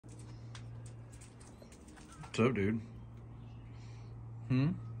What's up, dude?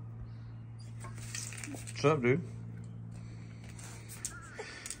 What's up, dude?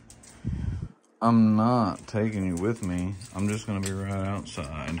 I'm not taking you with me. I'm just gonna be right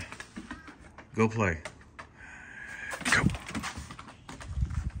outside. Go play. Go.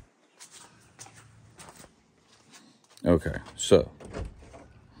 Okay, so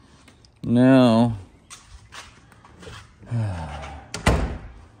now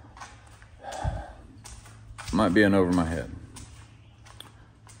might be in over my head.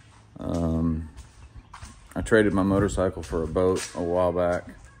 I traded my motorcycle for a boat a while back,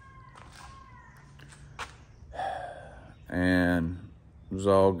 and it was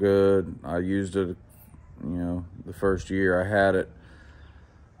all good. I used it, the first year I had it,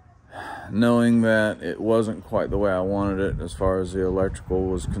 knowing that it wasn't quite the way I wanted it as far as the electrical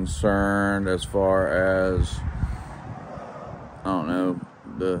was concerned, as far as, I don't know,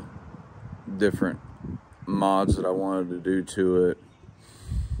 the different mods that I wanted to do to it.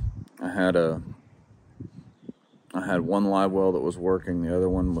 I had one live well that was working, the other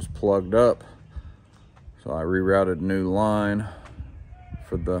one was plugged up. So I rerouted a new line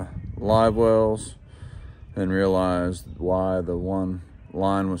for the live wells and realized why the one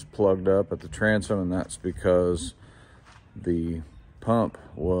line was plugged up at the transom, and that's because the pump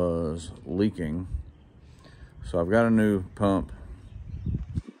was leaking. So I've got a new pump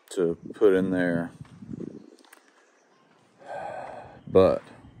to put in there, but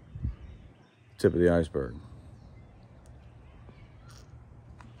tip of the iceberg.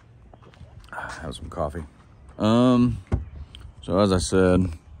 Have some coffee. So as I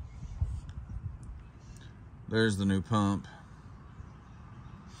said, there's the new pump,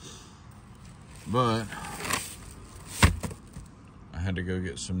 but I had to go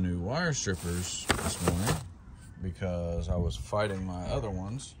get some new wire strippers this morning because I was fighting my other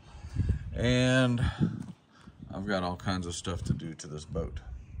ones, and I've got all kinds of stuff to do to this boat.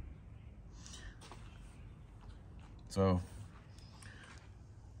 So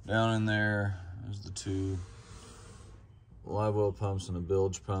down in there's the two live well pumps and a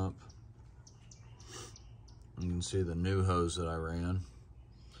bilge pump. You can see the new hose that I ran,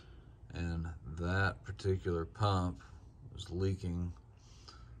 and that particular pump was leaking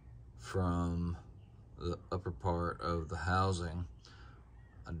from the upper part of the housing.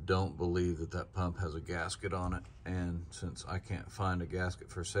 I don't believe that pump has a gasket on it, and since I can't find a gasket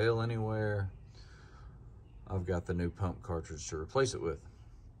for sale anywhere, I've got the new pump cartridge to replace it with.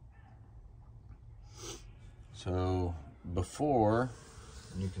 So before,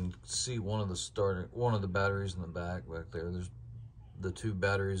 and you can see one of the batteries in the back there. There's the two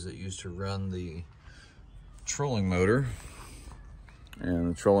batteries that used to run the trolling motor,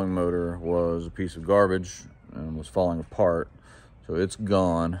 and the trolling motor was a piece of garbage and was falling apart, so it's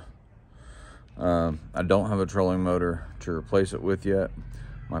gone. I don't have a trolling motor to replace it with yet.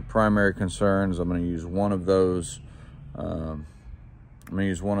 My primary concern is I'm going to use one of those. I'm going to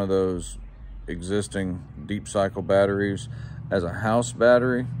use one of those existing deep cycle batteries as a house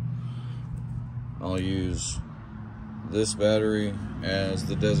battery. I'll use this battery as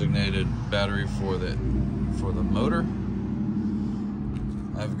the designated battery for the motor.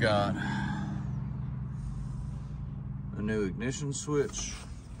 I've got a new ignition switch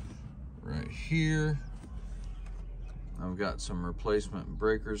right here. I've got some replacement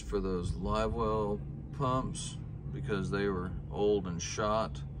breakers for those live well pumps because they were old and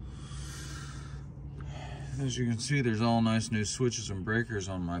shot. As you can see, there's all nice new switches and breakers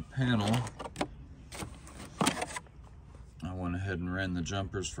on my panel. I went ahead and ran the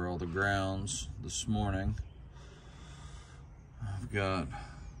jumpers for all the grounds this morning. I've got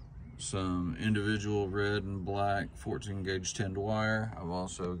some individual red and black 14 gauge tinned wire. I've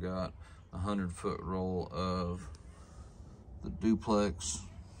also got a 100-foot roll of the duplex.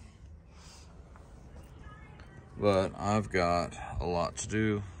 But I've got a lot to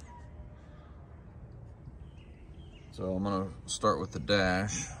do. So I'm gonna start with the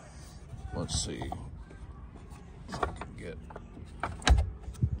dash. Let's see if I can get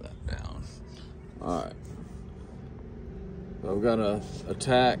that down. All right. So I've got a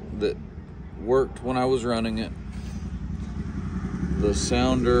tack that worked when I was running it. The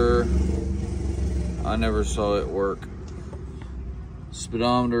sounder, I never saw it work.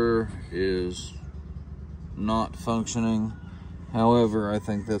 Speedometer is not functioning. However, I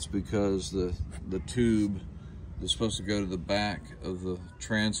think that's because the tube that's supposed to go to the back of the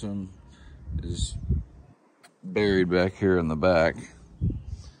transom is buried back here in the back.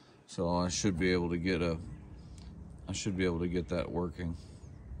 So I should be able to get that working.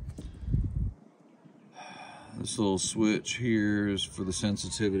 This little switch here is for the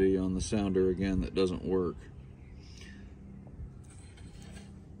sensitivity on the sounder again that doesn't work.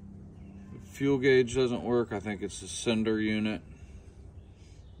 Fuel gauge doesn't work. I think it's the sender unit.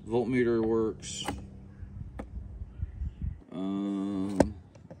 Voltmeter works. I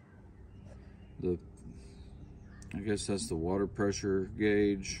guess that's the water pressure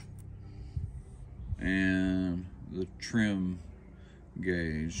gauge and the trim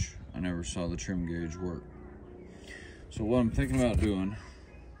gauge. I never saw the trim gauge work. So what I'm thinking about doing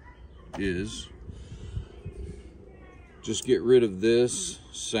is just get rid of this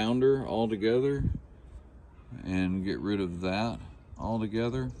sounder altogether and get rid of that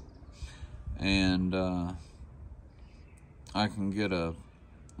altogether, and I can get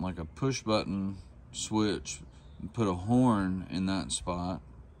like a push button switch and put a horn in that spot,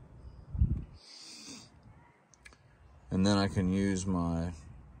 and then I can use my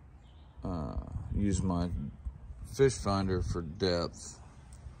fish finder for depth.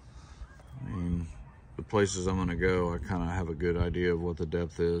 I mean, the places I'm gonna go, I kind of have a good idea of what the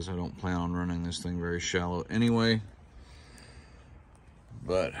depth is. I don't plan on running this thing very shallow anyway,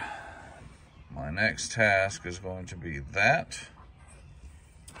 but my next task is going to be that.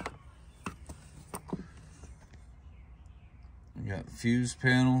 I got the fuse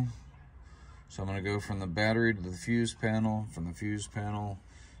panel, so I'm going to go from the battery to the fuse panel, from the fuse panel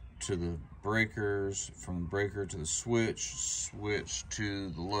to the breakers, from the breaker to the switch to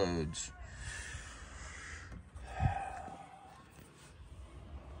the loads.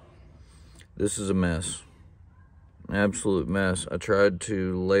 This is a mess, absolute mess. I tried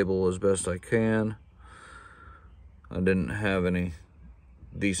to label as best I can. I didn't have any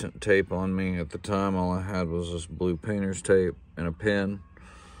decent tape on me at the time. All I had was this blue painter's tape and a pen.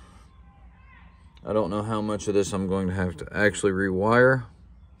 I don't know how much of this I'm going to have to actually rewire,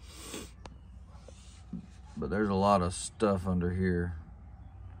 but there's a lot of stuff under here.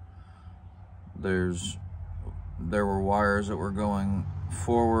 There were wires that were going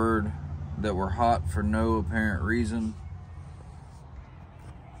forward that were hot for no apparent reason.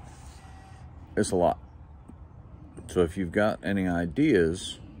 It's a lot. So if you've got any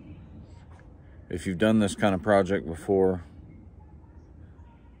ideas, if you've done this kind of project before,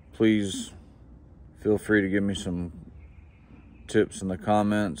 please feel free to give me some tips in the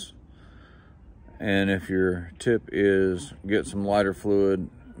comments. And if your tip is get some lighter fluid,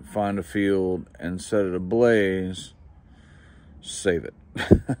 find a field and set it ablaze, save it.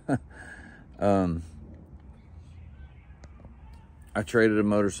 I traded a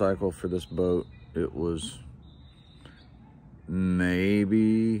motorcycle for this boat. It was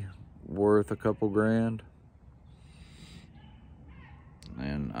maybe worth a couple grand,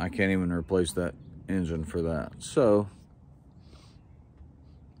 and I can't even replace that engine for that. So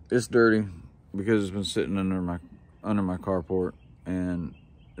it's dirty because it's been sitting under my carport, and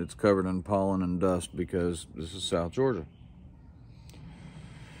it's covered in pollen and dust because this is South Georgia.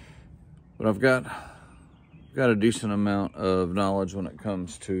 But I've got a decent amount of knowledge when it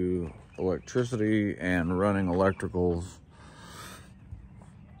comes to electricity and running electricals.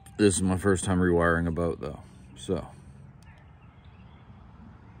 This is my first time rewiring a boat though, so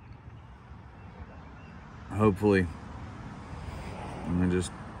hopefully I'm gonna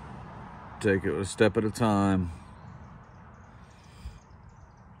just take it a step at a time,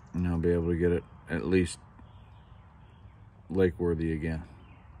 and I'll be able to get it at least lake worthy again.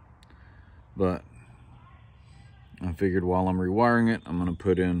 But I figured while I'm rewiring it, I'm gonna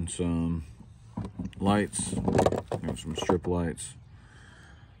put in some lights, some strip lights.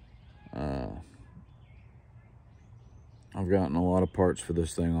 I've gotten a lot of parts for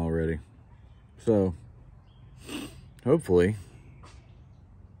this thing already, so hopefully,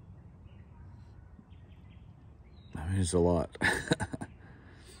 I mean, it's a lot,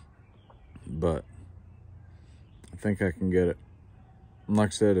 but I think I can get it. And like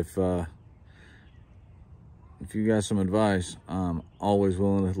I said, if you got some advice, I'm always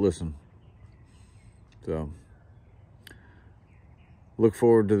willing to listen. So look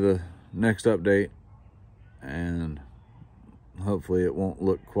forward to the next update, and hopefully it won't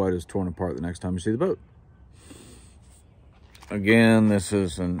look quite as torn apart the next time you see the boat. Again, this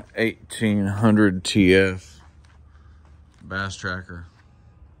is an 1800 TF bass tracker,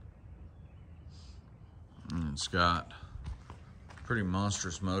 and it's got a pretty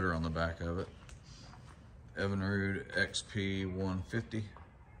monstrous motor on the back of it. Evinrude XP 150,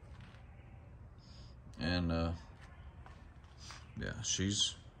 and yeah,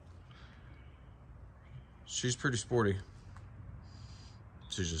 she's pretty sporty.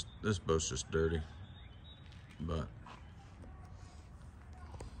 This boat's just dirty, but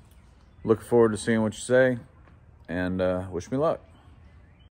look forward to seeing what you say, and wish me luck.